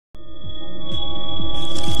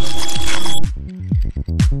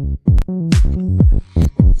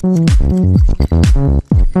Hey,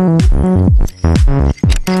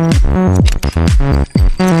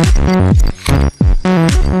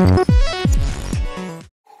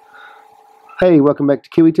 welcome back to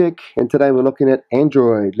Kiwi Tech, and today we're looking at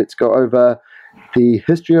Android. Let's go over the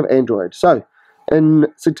history of Android. So, in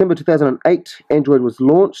September 2008, Android was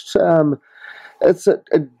launched. It's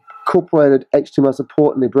incorporated HTML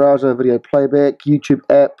support in the browser, video playback, YouTube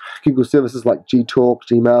app, Google services like Gtalk,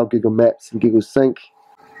 Gmail, Google Maps, and Google Sync.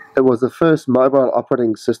 It was the first mobile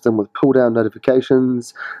operating system with pull-down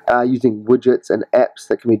notifications using widgets and apps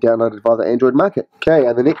that can be downloaded via the Android market. Okay,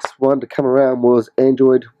 and the next one to come around was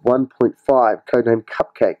Android 1.5, codenamed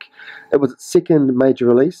Cupcake. It was its second major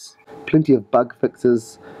release. Plenty of bug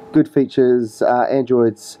fixes, good features.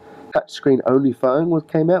 Android's touchscreen only phone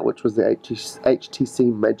came out, which was the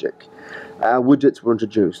HTC Magic. Widgets were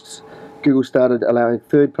introduced. Google started allowing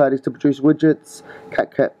third parties to produce widgets.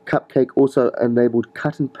 Cupcake also enabled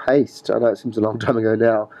cut and paste. I know it seems a long time ago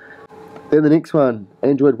now. Then the next one,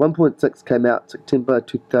 Android 1.6, came out September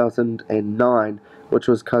 2009, which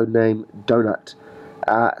was codenamed Donut.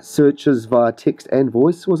 Searches via text and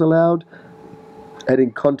voice was allowed,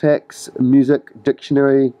 adding contacts, music,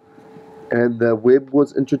 dictionary, and the web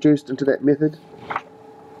was introduced into that method.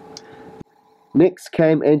 Next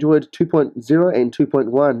came Android 2.0 and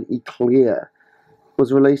 2.1. Eclair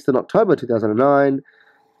was released in October 2009,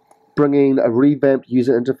 bringing a revamped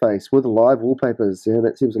user interface with live wallpapers. Yeah,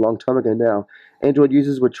 that seems a long time ago now. Android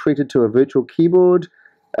users were treated to a virtual keyboard.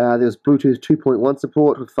 There was Bluetooth 2.1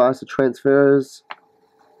 support with faster transfers,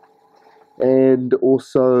 and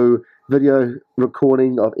also video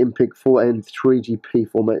recording of MPEG-4 and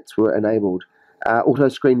 3GP formats were enabled. Auto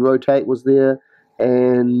screen rotate was there,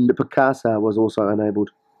 and Picasa was also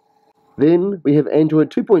enabled. Then we have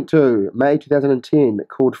Android 2.2, May 2010,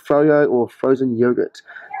 called Froyo or Frozen Yogurt.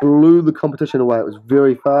 Blew the competition away. It was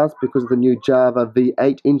very fast because of the new Java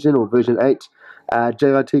V8 engine, or version 8,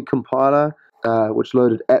 JIT compiler, which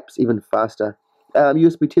loaded apps even faster.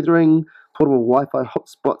 USB tethering, portable Wi-Fi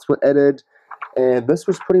hotspots were added, and this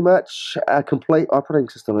was pretty much a complete operating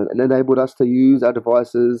system. It enabled us to use our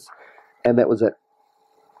devices, and that was it.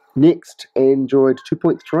 Next, Android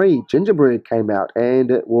 2.3, Gingerbread, came out,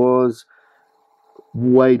 and it was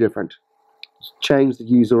way different. Changed the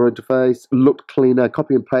user interface, looked cleaner,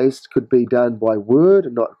 copy and paste could be done by word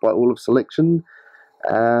and not by all of selection.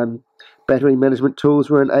 Battery management tools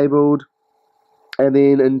were enabled. And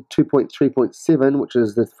then in 2.3.7, which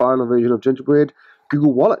is the final version of Gingerbread,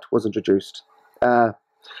 Google Wallet was introduced.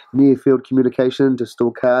 Near-field communication to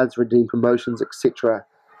store cards, redeem promotions, etc.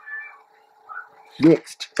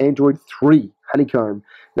 Next, Android 3, Honeycomb.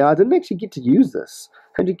 Now, I didn't actually get to use this.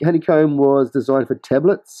 Honeycomb was designed for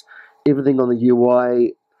tablets, everything on the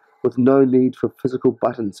UI with no need for physical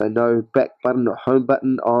buttons. So no back button or home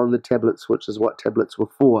button on the tablets, which is what tablets were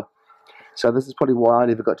for. So this is probably why I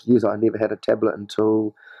never got to use it. I never had a tablet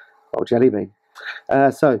until Jelly Bean.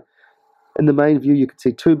 So in the main view, you can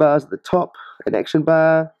see two bars at the top, an action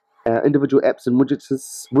bar, individual apps and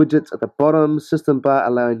widgets at the bottom, system bar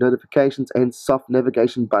allowing notifications, and soft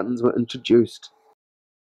navigation buttons were introduced.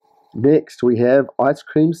 Next, we have Ice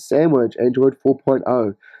Cream Sandwich, Android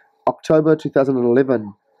 4.0, October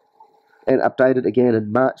 2011, and updated again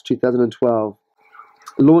in March 2012.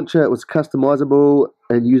 Launcher was customizable,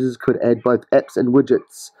 and users could add both apps and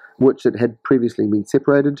widgets, which it had previously been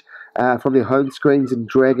separated from their home screens, and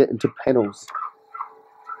drag it into panels.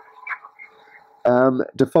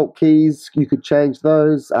 Default keys, you could change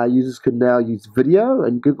those. Users could now use video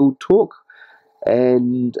and Google Talk,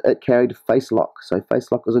 and it carried Face Lock, so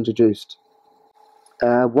Face Lock was introduced.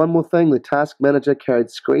 One more thing, the Task Manager carried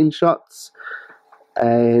screenshots,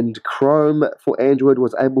 and Chrome for Android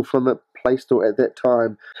was able from the Play Store at that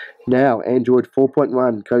time. Now, Android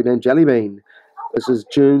 4.1, codenamed Jelly Bean. This is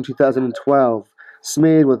June 2012,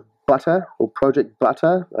 smeared with Butter, or Project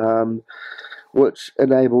Butter, which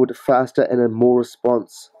enabled faster and more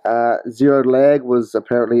response. Zero lag was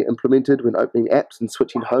apparently implemented when opening apps and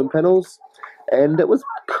switching home panels, and it was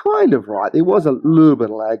kind of right. There was a little bit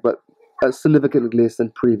of lag, but significantly less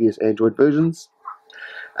than previous Android versions.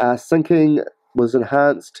 Syncing was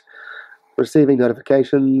enhanced, receiving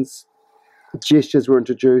notifications, gestures were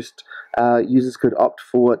introduced. Users could opt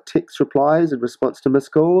for text replies in response to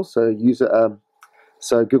missed calls, so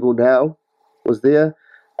Google Now was there.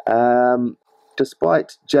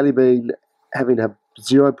 Despite Jelly Bean having a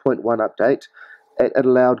 0.1 update, it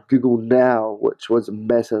allowed Google Now, which was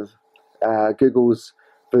massive. Google's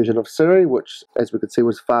version of Siri, which, as we could see,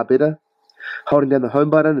 was far better. Holding down the home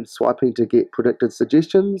button and swiping to get predicted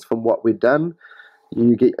suggestions from what we'd done,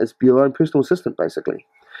 you get your own personal assistant, basically.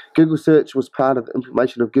 Google search was part of the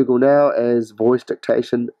implementation of Google Now, as voice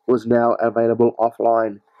dictation was now available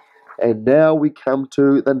offline. And now we come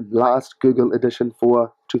to the last Google edition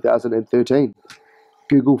for 2013.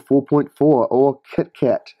 Google 4.4, or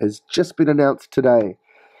Kitkat, has just been announced today.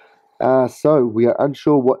 So we are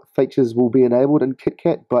unsure what features will be enabled in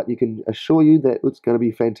Kitkat, but you can assure you that it's going to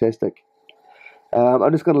be fantastic.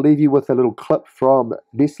 I'm just going to leave you with a little clip from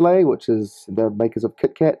Nestle, which is the makers of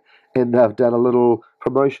Kitkat, and they've done a little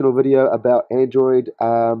promotional video about Android.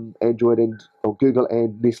 Google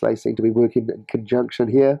and Nestle seem to be working in conjunction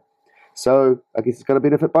here, so I guess it's going to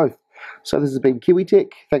benefit both. So this has been Kiwi Tech.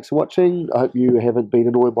 Thanks for watching. I hope you haven't been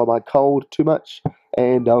annoyed by my cold too much,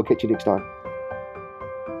 and I'll catch you next time.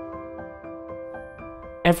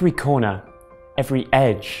 Every corner, every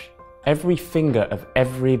edge, every finger of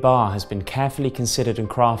every bar has been carefully considered and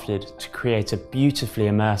crafted to create a beautifully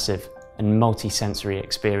immersive and multi-sensory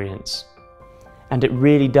experience. And it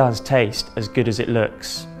really does taste as good as it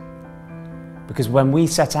looks. Because when we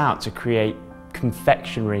set out to create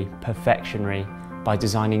confectionery perfectionery by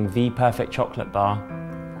designing the perfect chocolate bar,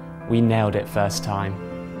 we nailed it first time.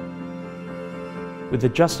 With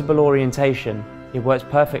adjustable orientation, it works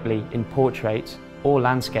perfectly in portrait or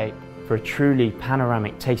landscape for a truly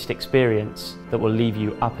panoramic taste experience that will leave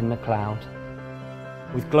you up in the cloud.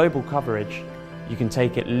 With global coverage, you can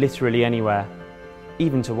take it literally anywhere,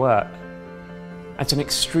 even to work. At an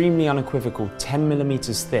extremely unequivocal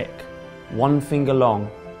 10mm thick, 1 finger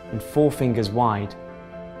long and 4 fingers wide,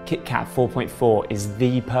 Kitkat 4.4 is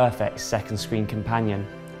the perfect second screen companion,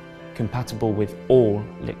 compatible with all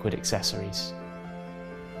liquid accessories.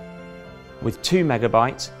 With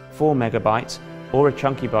 2MB, 4MB, or a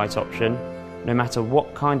chunky byte option, no matter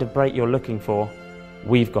what kind of break you're looking for,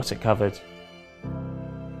 we've got it covered.